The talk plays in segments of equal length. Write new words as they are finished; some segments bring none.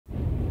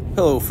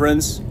Hello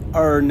friends,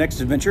 our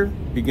next adventure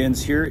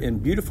begins here in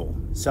beautiful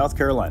South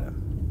Carolina.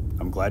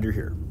 I'm glad you're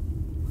here.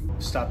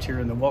 Stopped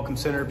here in the Welcome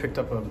Center, picked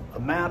up a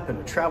map and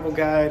a travel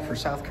guide for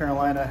South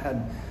Carolina. Had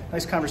a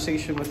nice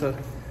conversation with the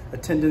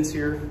attendants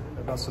here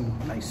about some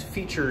nice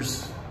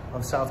features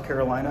of South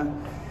Carolina.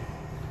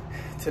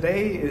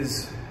 Today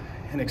is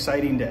an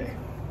exciting day.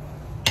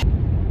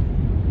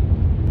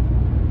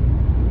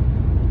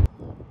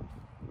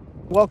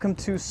 Welcome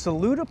to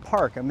Saluda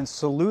Park. I'm in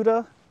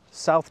Saluda,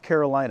 South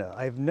Carolina.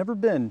 I've never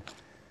been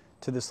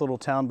to this little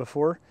town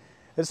before.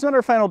 It's not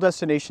our final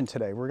destination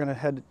today. We're gonna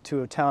head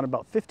to a town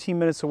about 15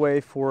 minutes away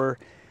for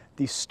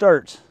the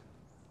start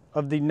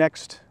of the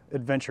next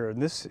adventure.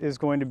 And this is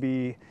going to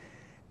be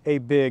a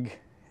big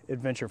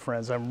adventure,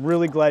 friends. I'm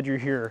really glad you're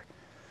here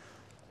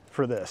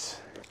for this.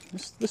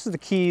 This is the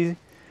key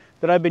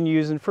that I've been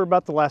using for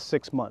about the last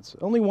 6 months.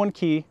 Only one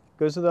key,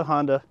 goes to the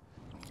Honda.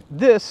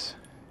 This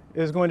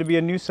is going to be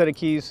a new set of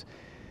keys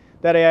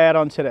that I add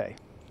on today.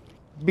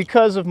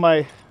 Because of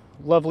my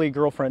lovely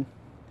girlfriend,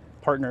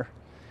 partner,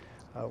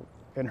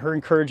 and her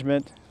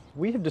encouragement,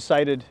 we have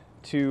decided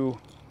to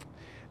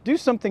do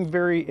something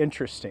very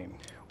interesting.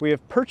 We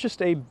have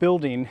purchased a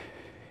building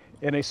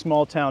in a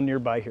small town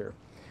nearby here.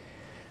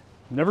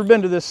 Never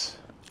been to this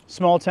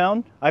small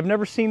town. I've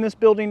never seen this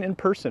building in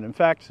person. In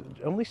fact,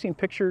 only seen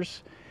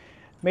pictures,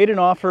 made an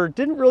offer,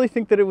 didn't really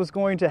think that it was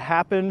going to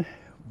happen,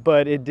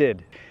 but it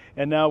did.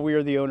 And now we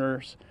are the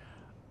owners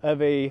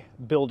of a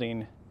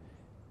building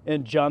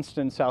in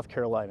Johnston, South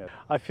Carolina.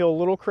 I feel a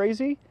little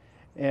crazy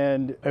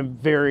and I'm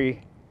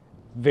very,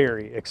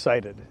 very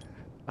excited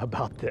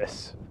about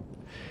this.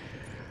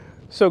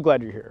 So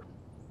glad you're here.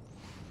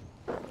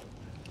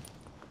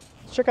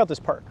 Let's check out this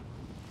park.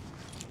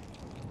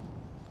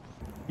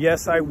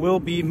 Yes, I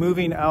will be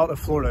moving out of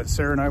Florida.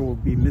 Sarah and I will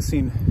be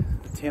missing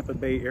the Tampa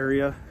Bay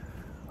area.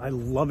 I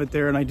love it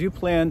there, and I do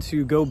plan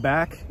to go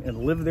back and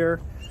live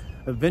there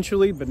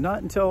eventually, but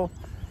not until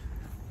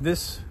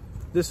this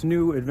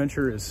new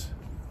adventure is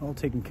all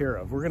taken care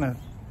of. We're gonna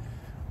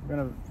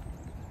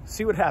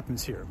see what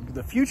happens here.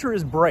 The future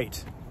is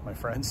bright, my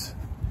friends.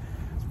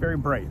 It's very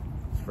bright.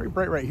 It's very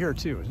bright right here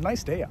too. It's a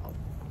nice day out.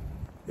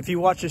 If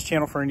you watch this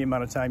channel for any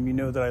amount of time, you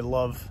know that I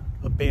love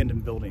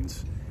abandoned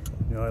buildings.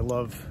 You know, I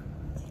love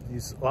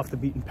these off the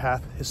beaten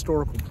path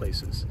historical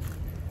places.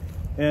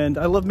 And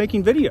I love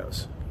making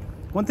videos.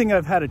 One thing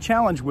I've had a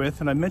challenge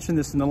with, and I mentioned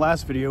this in the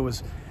last video,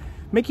 was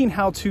making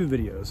how-to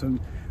videos. And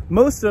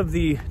most of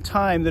the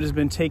time that has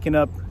been taken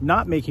up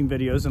not making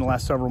videos in the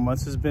last several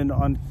months has been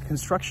on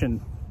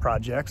construction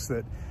projects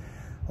that,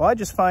 well, I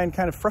just find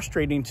kind of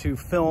frustrating to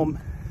film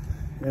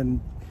and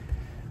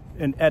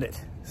edit.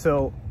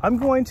 So I'm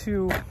going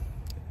to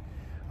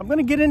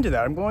get into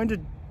that. I'm going to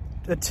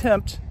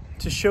attempt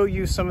to show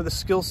you some of the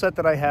skill set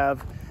that I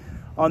have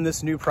on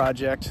this new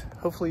project.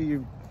 Hopefully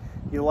you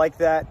like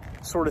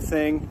that sort of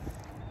thing.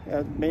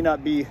 It may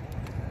not be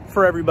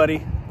for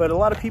everybody, but a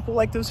lot of people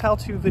like those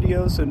how-to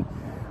videos, and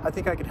I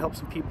think I could help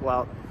some people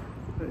out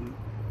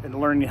in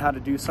learning how to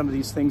do some of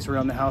these things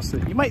around the house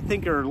that you might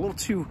think are a little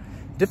too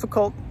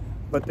difficult,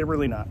 but they're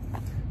really not.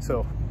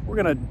 So we're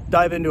gonna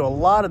dive into a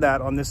lot of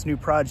that on this new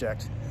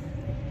project,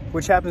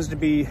 which happens to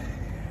be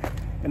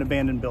an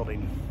abandoned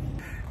building.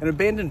 An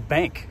abandoned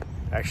bank,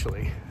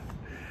 actually.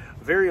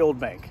 A very old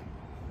bank.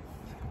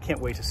 Can't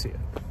wait to see it.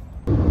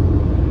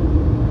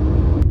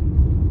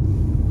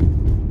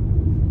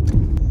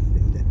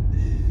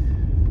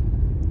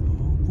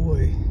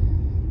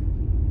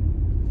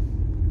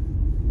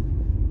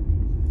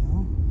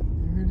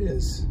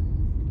 Is.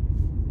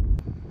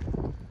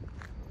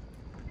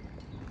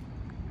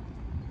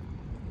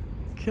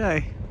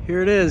 Okay,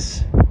 here it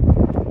is,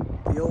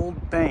 the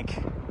old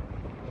bank.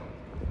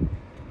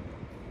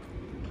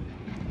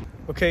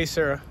 Okay,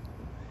 Sarah,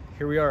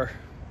 here we are.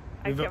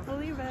 I can't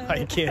believe it.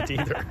 I can't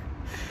either.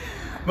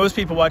 Most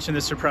people watching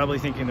this are probably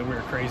thinking that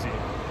we're crazy.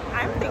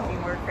 I'm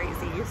thinking we're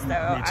crazy, so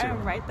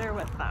I'm right there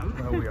with them.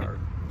 Well, we are.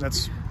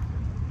 That's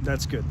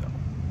good though.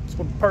 It's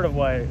part of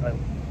why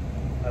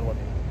I love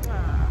you.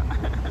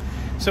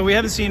 So we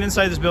haven't seen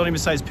inside this building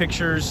besides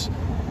pictures.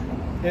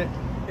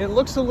 It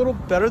looks a little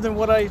better than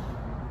what I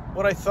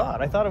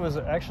thought. I thought it was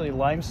actually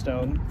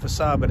limestone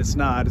facade, but it's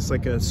not. It's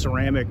like a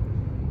ceramic.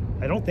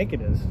 I don't think it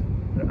is.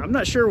 I'm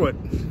not sure what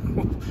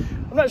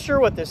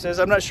this is.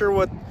 I'm not sure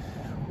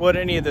what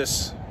any of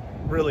this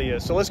really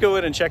is. So let's go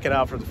in and check it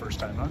out for the first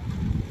time, huh?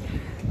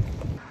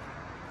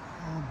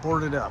 All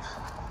boarded up.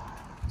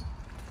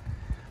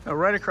 Now,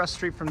 right across the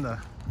street from the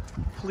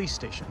police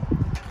station.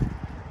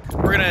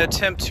 We're gonna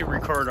attempt to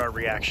record our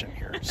reaction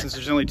here. Since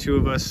there's only two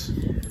of us,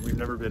 we've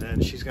never been in,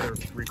 she's gonna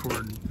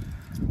record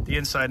the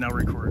inside and I'll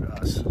record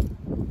us.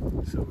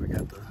 So we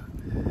got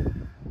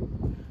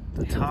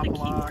the top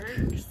lock.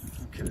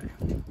 Okay.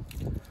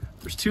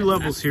 There's two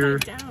levels here.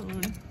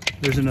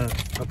 There's an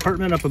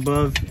apartment up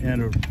above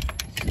and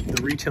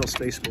the retail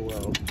space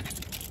below.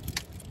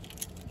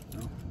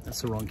 No,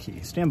 that's the wrong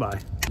key. Stand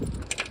by.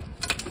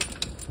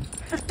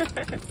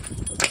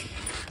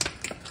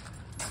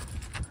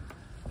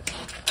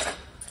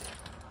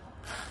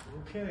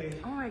 Okay.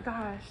 Oh my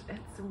gosh,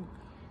 it's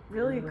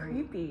really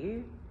creepy.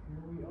 Here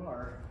we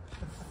are.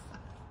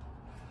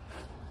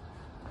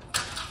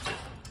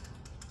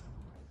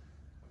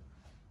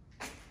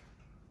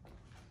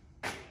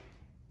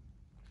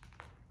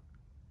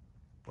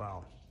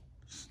 Wow,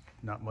 there's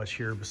not much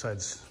here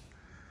besides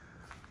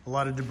a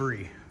lot of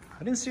debris.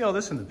 I didn't see all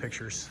this in the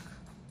pictures.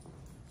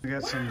 We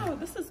got Wow,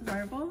 this is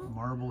marble.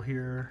 Marble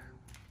here,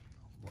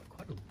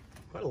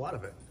 quite a lot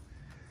of it.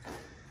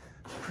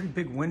 Pretty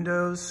big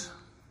windows,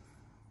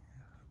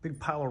 big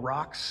pile of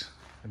rocks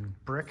and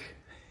brick.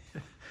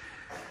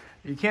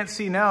 You can't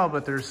see now,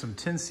 but there's some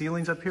tin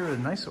ceilings up here, a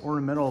nice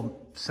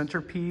ornamental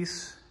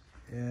centerpiece,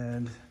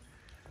 and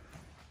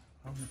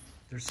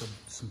there's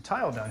some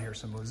tile down here,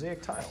 some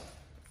mosaic tile.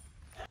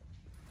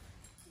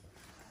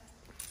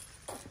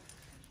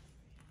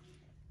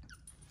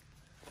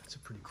 It's a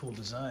pretty cool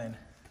design.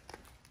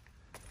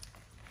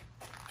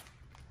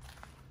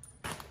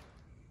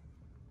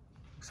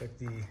 Looks like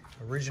the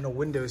original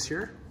windows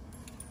here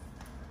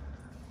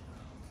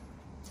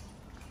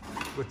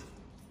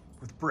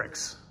with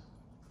bricks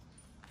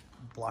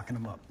blocking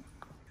them up.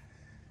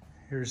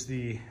 Here's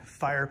the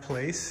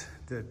fireplace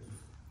that,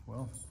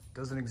 well,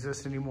 doesn't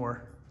exist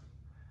anymore.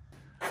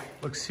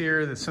 Looks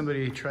here that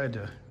somebody tried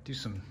to do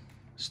some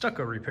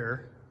stucco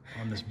repair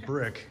on this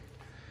brick.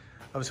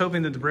 I was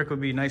hoping that the brick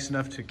would be nice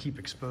enough to keep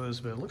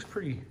exposed, but it looks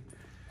pretty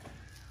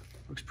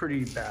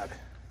bad.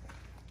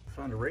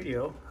 Found a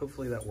radio.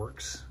 Hopefully that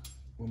works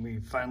when we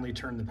finally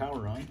turn the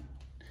power on.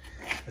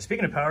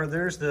 Speaking of power,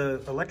 there's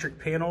the electric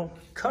panel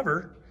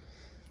cover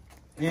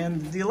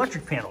and the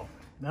electric panel.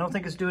 I don't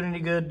think it's doing any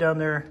good down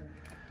there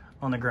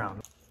on the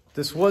ground.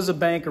 This was a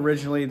bank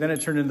originally, then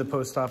it turned into the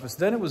post office.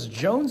 Then it was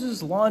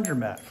Jones's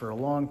Laundromat for a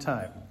long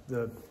time.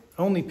 The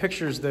only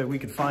pictures that we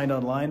could find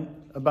online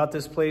about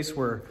this place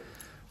were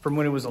from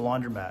when it was a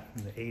laundromat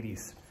in the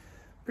 80s.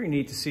 Pretty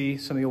neat to see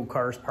some of the old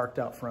cars parked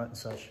out front and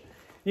such.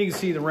 You can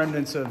see the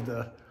remnants of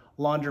the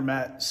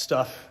laundromat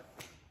stuff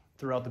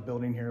throughout the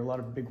building here. A lot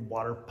of big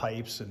water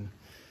pipes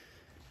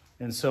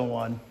and so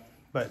on.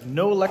 But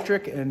no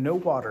electric and no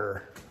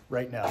water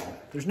right now.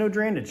 There's no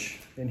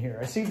drainage in here.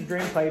 I see the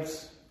drain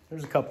pipes.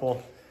 There's a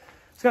couple.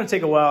 It's gonna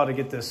take a while to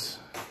get this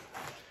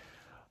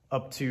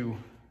up to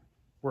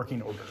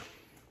working order.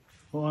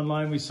 Well,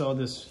 online we saw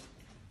this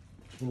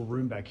little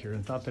room back here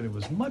and thought that it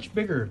was much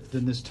bigger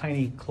than this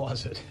tiny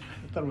closet.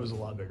 I thought it was a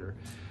lot bigger.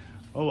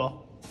 Oh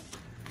well.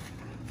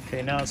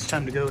 Okay, now it's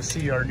time to go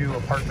see our new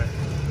apartment.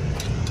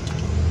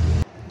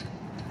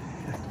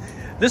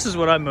 This is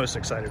what I'm most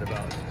excited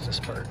about, is this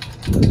part.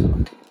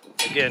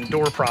 Again,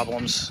 door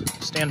problems.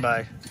 Stand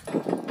by.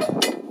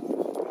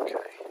 Okay.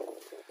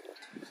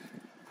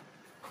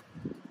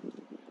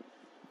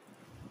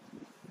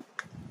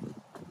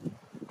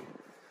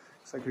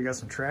 Looks like we got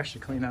some trash to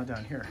clean out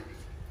down here.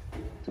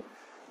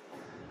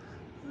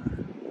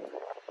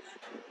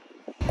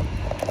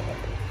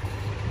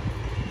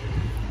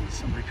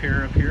 Some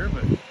repair up here,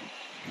 but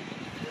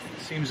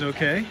seems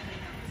okay.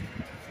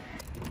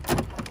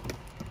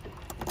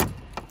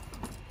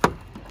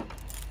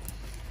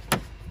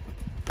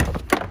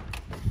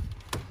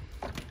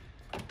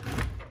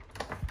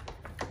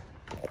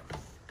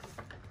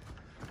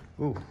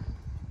 Ooh,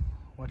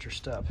 watch your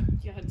step.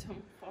 Yeah,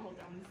 don't fall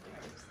down the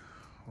stairs.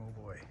 Oh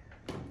boy.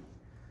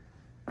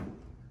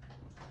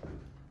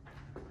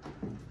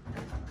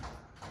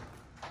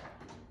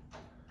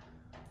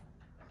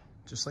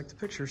 Just like the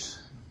pictures.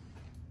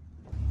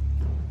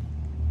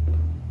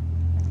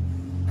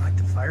 I like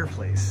the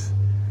fireplace.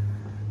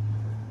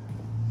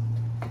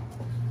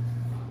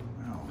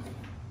 Wow.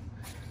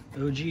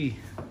 OG.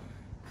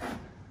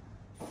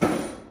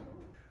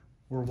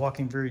 We're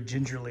walking very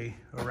gingerly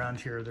around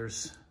here.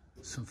 There's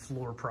some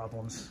floor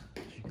problems,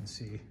 as you can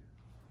see.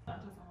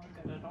 That doesn't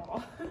look good at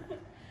all.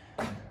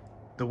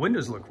 The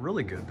windows look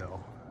really good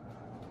though.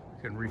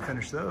 You can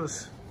refinish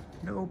those,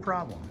 no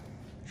problem.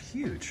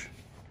 Huge.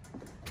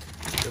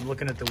 Been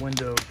looking at the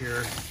window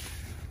here.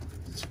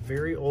 It's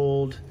very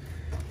old,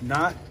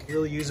 not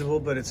really usable,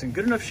 but it's in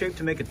good enough shape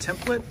to make a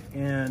template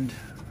and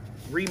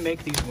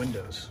remake these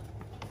windows.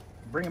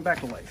 Bring them back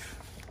to life.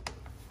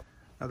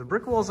 Now the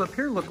brick walls up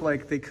here look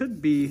like they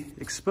could be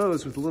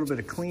exposed with a little bit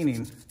of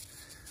cleaning.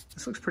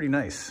 This looks pretty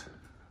nice.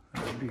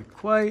 It would be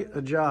quite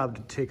a job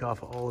to take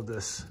off all of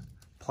this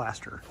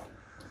plaster.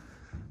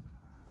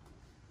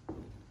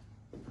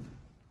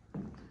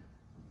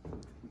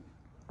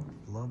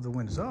 Love the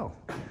windows. Oh,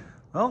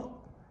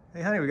 well,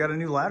 hey honey, we got a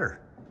new ladder.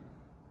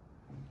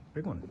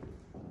 Big one.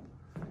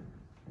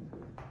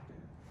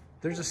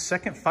 There's a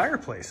second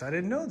fireplace. I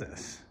didn't know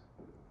this.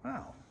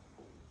 Wow.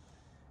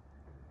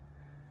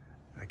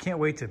 I can't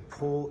wait to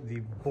pull the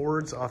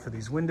boards off of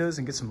these windows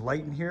and get some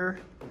light in here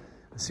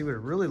and see what it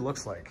really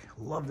looks like.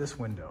 Love this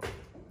window.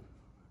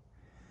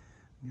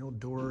 The old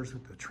doors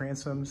with the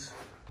transoms.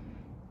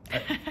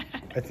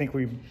 I think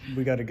we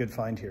got a good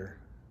find here.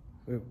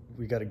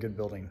 We got a good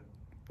building.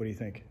 What do you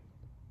think?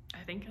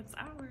 I think it's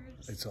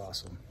ours. It's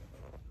awesome.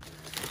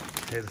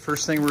 Okay, the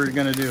first thing we're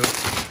gonna do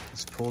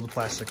is pull the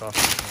plastic off.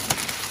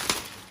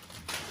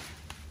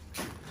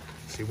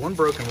 See, one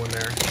broken one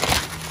there.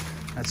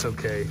 That's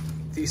okay.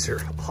 These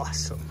are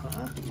awesome,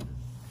 huh?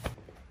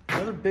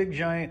 Another big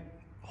giant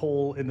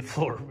hole in the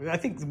floor. I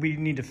think we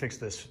need to fix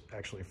this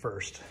actually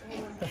first.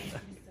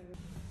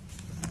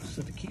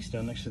 Set the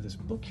keystone next to this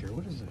book here.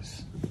 What is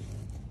this?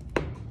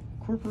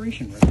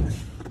 Corporation record.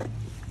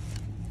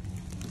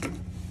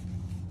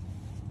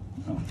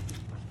 Oh.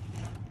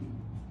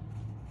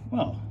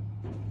 Well,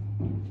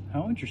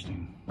 how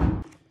interesting.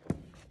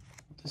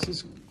 This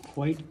is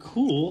quite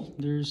cool.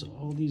 There's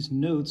all these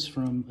notes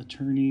from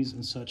attorneys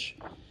and such.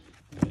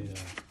 A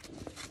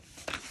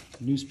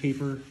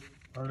newspaper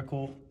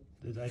article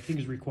that I think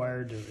is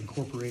required to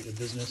incorporate a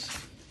business.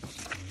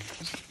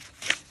 Just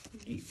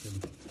neat, from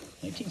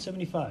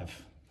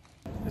 1975.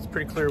 It's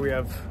pretty clear we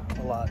have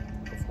a lot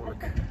of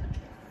work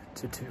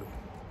to do.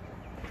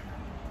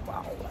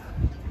 Wow.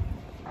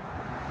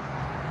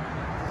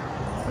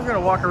 We're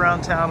gonna walk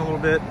around town a little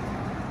bit,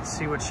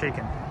 see what's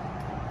shaking.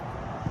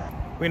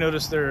 We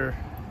noticed there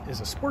is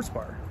a sports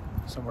bar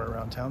somewhere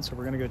around town, so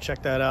we're gonna go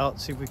check that out,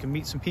 see if we can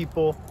meet some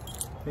people,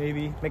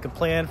 maybe make a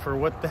plan for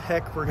what the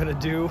heck we're gonna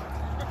do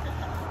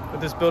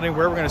with this building,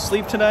 where we're gonna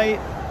sleep tonight.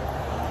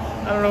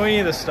 I don't know any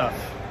of this stuff.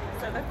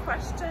 So the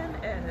question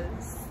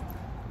is,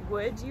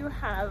 would you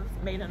have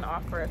made an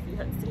offer if you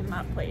had seen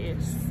that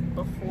place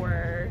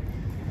before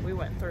we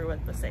went through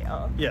with the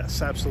sale?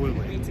 Yes,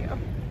 absolutely. Me too.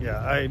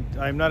 Yeah,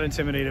 I'm not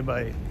intimidated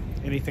by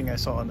anything I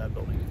saw in that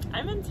building.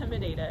 I'm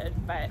intimidated,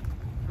 but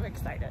I'm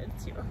excited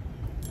too.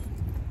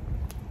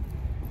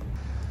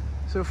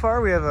 So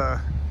far we have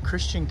a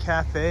Christian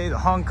cafe, the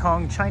Hong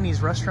Kong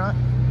Chinese restaurant,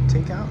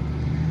 takeout.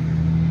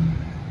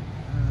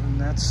 And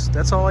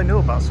that's all I know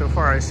about so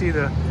far. I see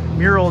the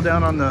mural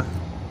down on the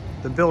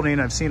building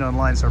I've seen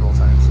online several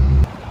times.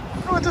 I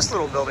wonder what this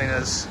little building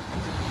is.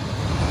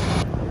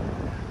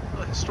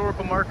 A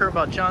historical marker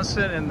about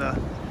Johnston and the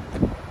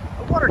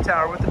water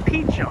tower with the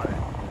peach on it.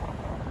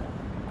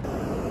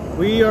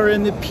 We are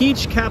in the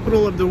peach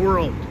capital of the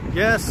world.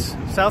 Yes,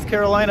 South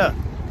Carolina.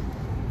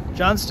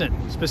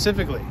 Johnston,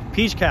 specifically.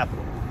 Peach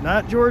capital.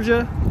 Not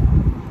Georgia.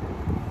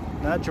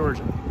 Not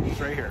Georgia. It's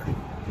right here.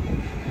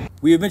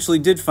 We eventually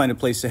did find a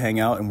place to hang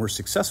out and were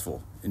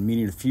successful in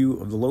meeting a few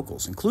of the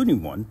locals,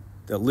 including one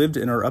that lived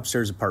in our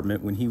upstairs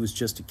apartment when he was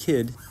just a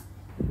kid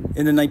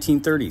in the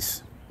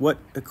 1930s. What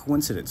a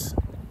coincidence.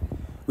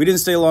 We didn't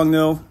stay long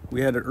though.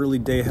 We had an early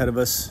day ahead of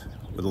us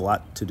with a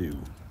lot to do.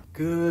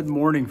 Good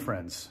morning,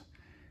 friends.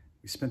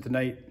 We spent the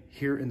night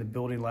here in the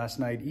building last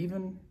night,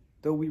 even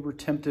though we were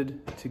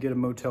tempted to get a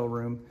motel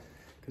room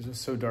because it was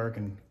so dark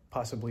and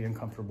possibly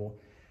uncomfortable.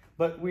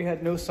 But we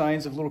had no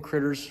signs of little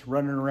critters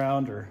running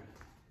around or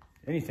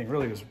anything.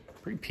 Really, it was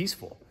pretty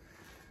peaceful.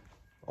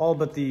 All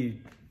but the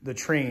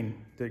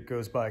train that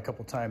goes by a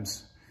couple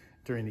times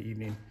during the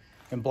evening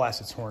and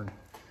blasts its horn.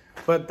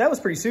 But that was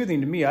pretty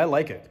soothing to me. I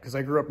like it because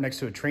I grew up next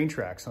to a train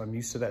track, so I'm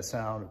used to that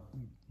sound.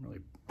 It really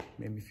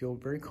made me feel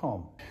very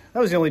calm. That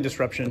was the only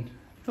disruption.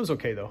 It was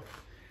okay though.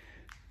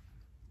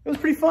 It was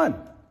pretty fun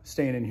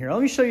staying in here.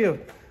 Let me show you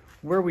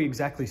where we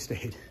exactly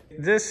stayed.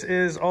 This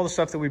is all the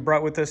stuff that we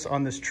brought with us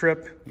on this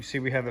trip. You see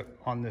we have it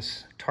on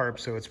this tarp,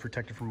 so it's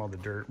protected from all the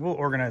dirt. We'll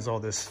organize all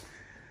this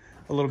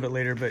a little bit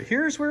later, but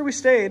here's where we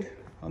stayed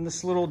on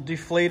this little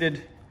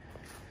deflated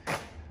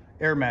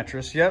air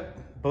mattress.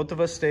 Yep, both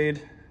of us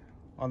stayed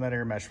on that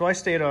air mattress. Well, I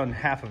stayed on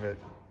half of it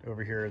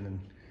over here and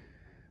then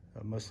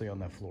mostly on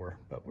that floor,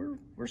 but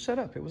we're set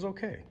up. It was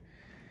okay.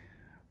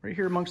 Right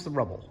here amongst the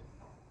rubble.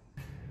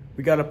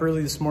 We got up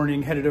early this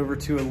morning, headed over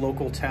to a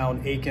local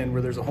town, Aiken,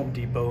 where there's a Home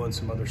Depot and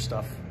some other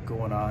stuff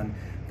going on.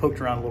 Poked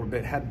around a little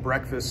bit, had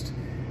breakfast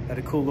at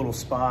a cool little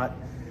spot.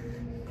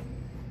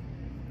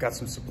 Got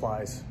some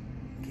supplies.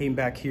 Came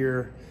back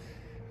here,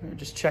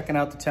 just checking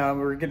out the town.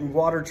 We're getting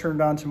water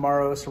turned on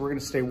tomorrow, so we're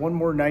gonna stay one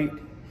more night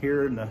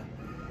here in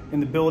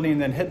the building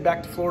and then head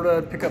back to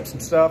Florida, pick up some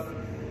stuff.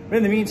 But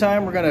in the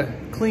meantime, we're gonna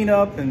clean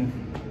up and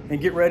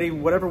get ready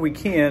whatever we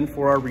can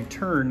for our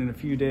return in a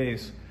few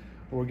days,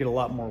 where we'll get a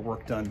lot more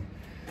work done.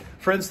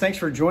 Friends, thanks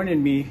for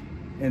joining me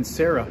and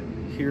Sarah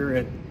here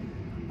at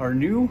our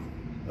new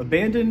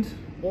abandoned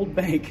old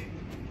bank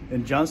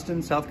in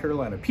Johnston, South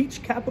Carolina,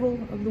 peach capital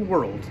of the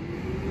world.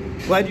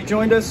 Glad you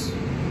joined us.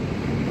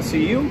 I'll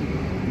see you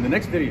in the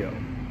next video.